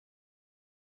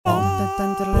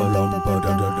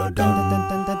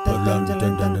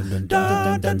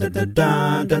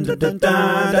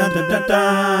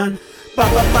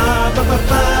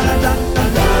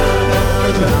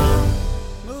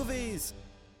Movies.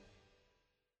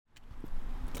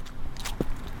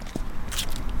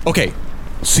 Okay,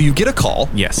 so you get a call.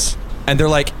 Yes. And they're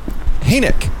like, hey,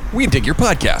 Nick, we dig your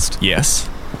podcast. Yes.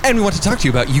 And we want to talk to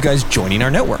you about you guys joining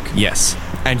our network. Yes.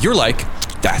 And you're like,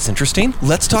 that's interesting.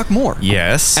 Let's talk more.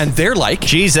 Yes. And they're like,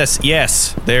 Jesus,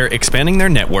 yes. They're expanding their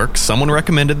network. Someone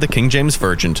recommended the King James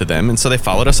Virgin to them, and so they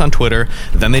followed us on Twitter.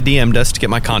 Then they DM'd us to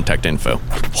get my contact info.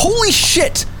 holy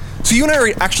shit. So you and I are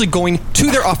actually going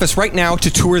to their office right now to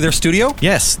tour their studio?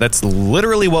 Yes, that's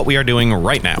literally what we are doing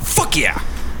right now. Fuck yeah.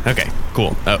 Okay,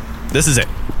 cool. This is it.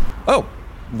 Oh,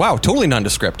 wow. Totally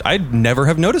nondescript. I'd never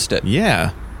have noticed it.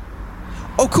 Yeah.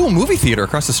 Oh, cool. Movie theater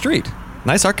across the street.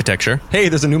 Nice architecture. Hey,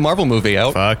 there's a new Marvel movie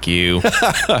out. Fuck you.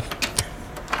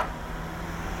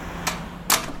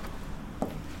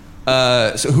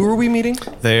 So who are we meeting?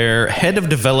 Their head of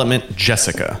development,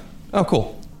 Jessica. Oh,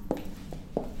 cool.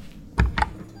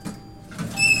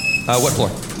 What floor?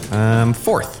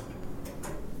 Fourth.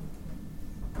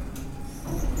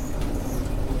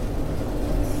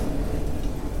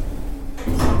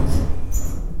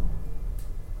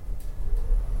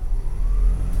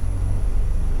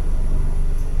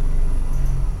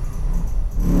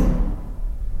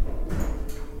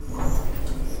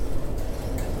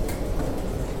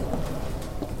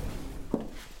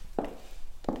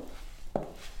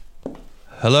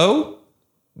 Hello?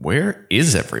 Where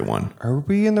is everyone? Are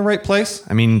we in the right place?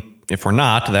 I mean, if we're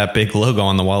not, that big logo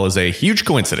on the wall is a huge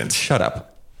coincidence. Shut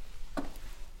up.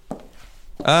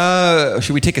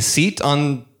 Should we take a seat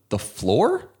on the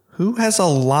floor? Who has a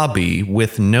lobby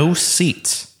with no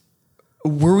seats?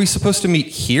 Were we supposed to meet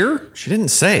here? She didn't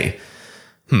say.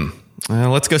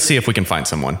 Let's go see if we can find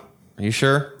someone. Are you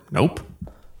sure? Nope.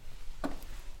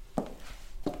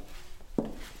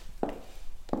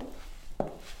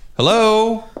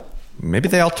 Hello? Maybe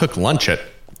they all took lunch at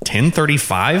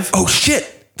 10:35? Oh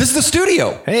shit! This is the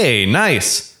studio! Hey,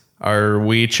 nice. Are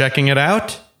we checking it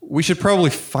out? We should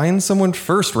probably find someone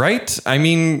first, right? I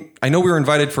mean, I know we were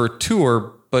invited for a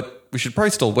tour, but we should probably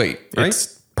still wait, right?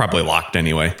 It's probably locked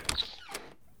anyway.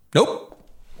 Nope.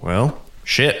 Well,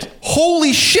 shit.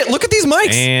 Holy shit, look at these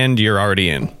mics! And you're already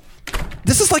in.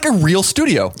 This is like a real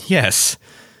studio. Yes.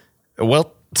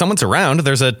 Well, someone's around.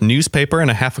 There's a newspaper and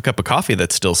a half a cup of coffee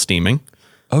that's still steaming.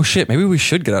 Oh shit, maybe we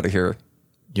should get out of here.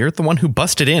 You're the one who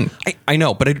busted in. I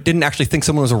know, but I didn't actually think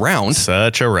someone was around.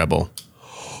 Such a rebel.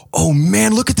 Oh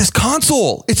man, look at this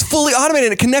console. It's fully automated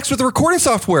and it connects with the recording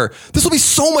software. This will be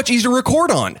so much easier to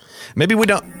record on. Maybe we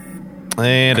don't.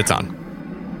 And it's on.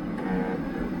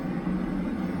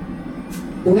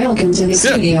 Welcome to the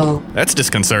studio. That's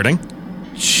disconcerting.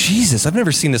 Jesus, I've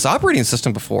never seen this operating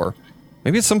system before.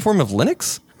 Maybe it's some form of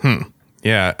Linux?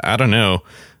 Yeah, I don't know.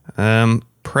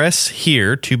 Press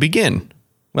here to begin.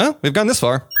 Well, we've gone this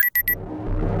far.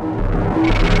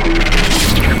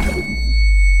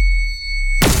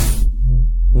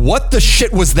 What the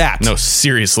shit was that? No,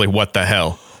 seriously, what the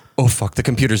hell? Oh fuck, the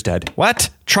computer's dead.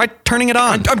 What? Try turning it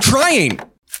on. I'm trying!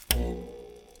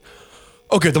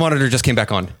 Okay, the monitor just came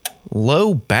back on.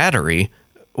 Low battery?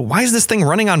 Why is this thing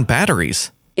running on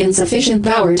batteries? Insufficient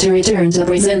power to return to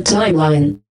present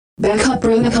timeline. Backup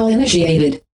protocol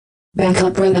initiated.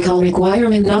 Backup protocol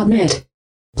requirement not met.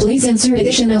 Please insert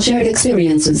additional shared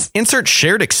experiences. Insert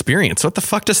shared experience. What the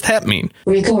fuck does that mean?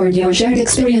 Record your shared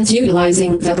experience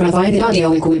utilizing the provided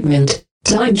audio equipment.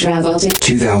 Time travel to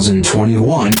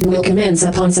 2021 will commence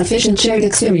upon sufficient shared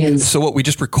experience. So what, we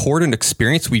just record an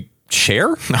experience we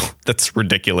share? No, that's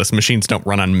ridiculous. Machines don't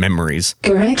run on memories.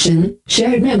 Correction,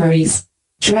 shared memories.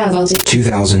 Travel to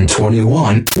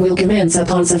 2021 will commence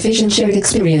upon sufficient shared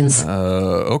experience.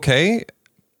 Okay.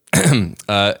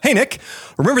 Hey Nick,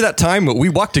 remember that time we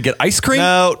walked to get ice cream?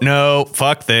 No,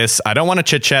 fuck this. I don't want to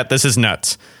chit chat. This is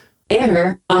nuts.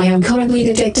 Error, I am currently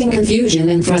detecting confusion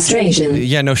and frustration.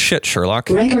 Yeah, no shit, Sherlock.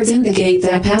 Records indicate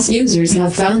that past users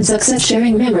have found success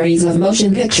sharing memories of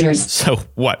motion pictures. So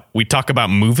what? We talk about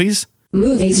movies?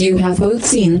 Movies you have both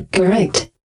seen, correct?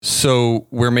 So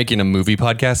we're making a movie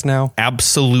podcast now?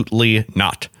 Absolutely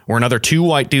not. We're another two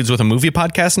white dudes with a movie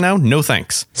podcast now? No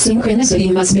thanks.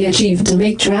 Synchronicity must be achieved to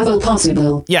make travel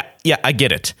possible. Yeah, I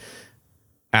get it.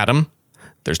 Adam,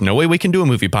 there's no way we can do a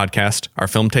movie podcast. Our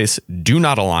film tastes do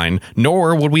not align,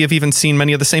 nor would we have even seen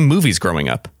many of the same movies growing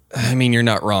up. I mean, you're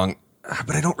not wrong,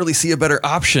 but I don't really see a better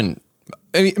option.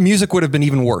 I mean, music would have been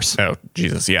even worse. Oh,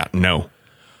 Jesus, yeah, no.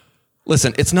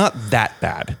 Listen, it's not that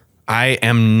bad. I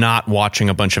am not watching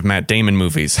a bunch of Matt Damon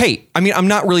movies. Hey, I mean, I'm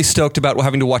not really stoked about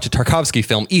having to watch a Tarkovsky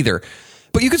film either,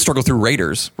 but you could struggle through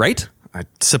Raiders, right? I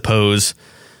suppose.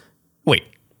 Wait,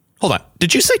 hold on.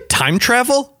 Did you say time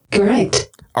travel? Correct.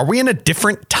 Are we in a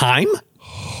different time?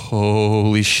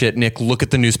 Holy shit, Nick, look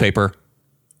at the newspaper.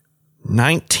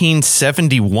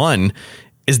 1971?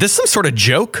 Is this some sort of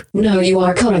joke? No, you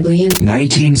are currently in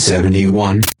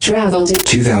 1971. travel to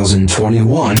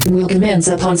 2021. will commence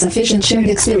upon sufficient shared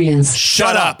experience.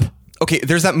 Shut up! Okay,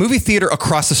 there's that movie theater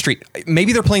across the street.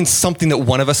 Maybe they're playing something that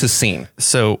one of us has seen.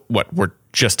 So, what, we're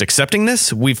just accepting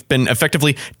this? We've been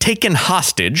effectively taken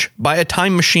hostage by a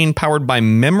time machine powered by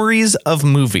memories of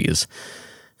movies.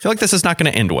 I feel like this is not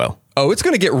going to end well. Oh, it's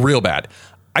going to get real bad.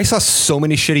 I saw so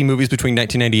many shitty movies between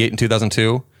 1998 and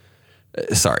 2002.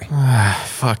 Sorry.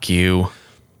 Fuck you.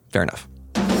 Fair enough.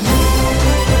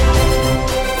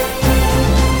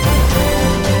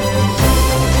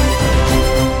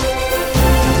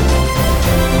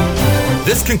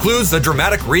 This concludes the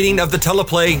dramatic reading of the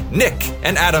teleplay Nick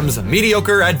and Adam's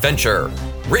Mediocre Adventure.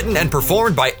 Written and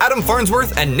performed by Adam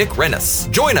Farnsworth and Nick Rennes.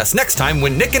 Join us next time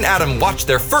when Nick and Adam watch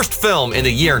their first film in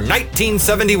the year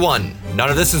 1971. None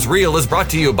of This Is Real is brought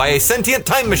to you by a sentient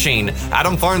time machine,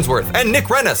 Adam Farnsworth and Nick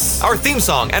Rennes. Our theme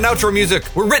song and outro music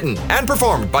were written and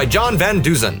performed by John Van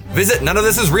Dusen. Visit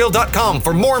NoneOfThisIsReal.com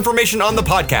for more information on the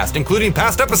podcast, including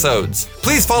past episodes.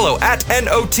 Please follow at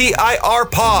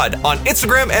NOTIRPod on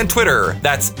Instagram and Twitter.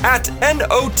 That's at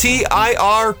NOTIRPOD.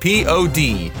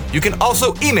 You can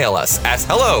also email us at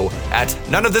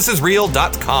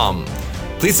hello@noneofthisisreal.com.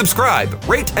 Please subscribe,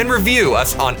 rate, and review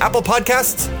us on Apple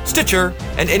Podcasts, Stitcher,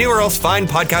 and anywhere else fine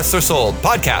podcasts are sold.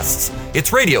 Podcasts,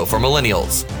 it's radio for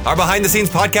millennials. Our behind-the-scenes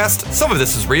podcast, Some of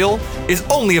This Is Real, is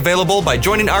only available by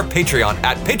joining our Patreon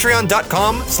at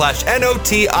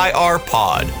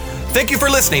patreon.com/NOTIRpod. Thank you for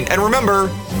listening, and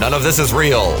remember, none of this is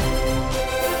real.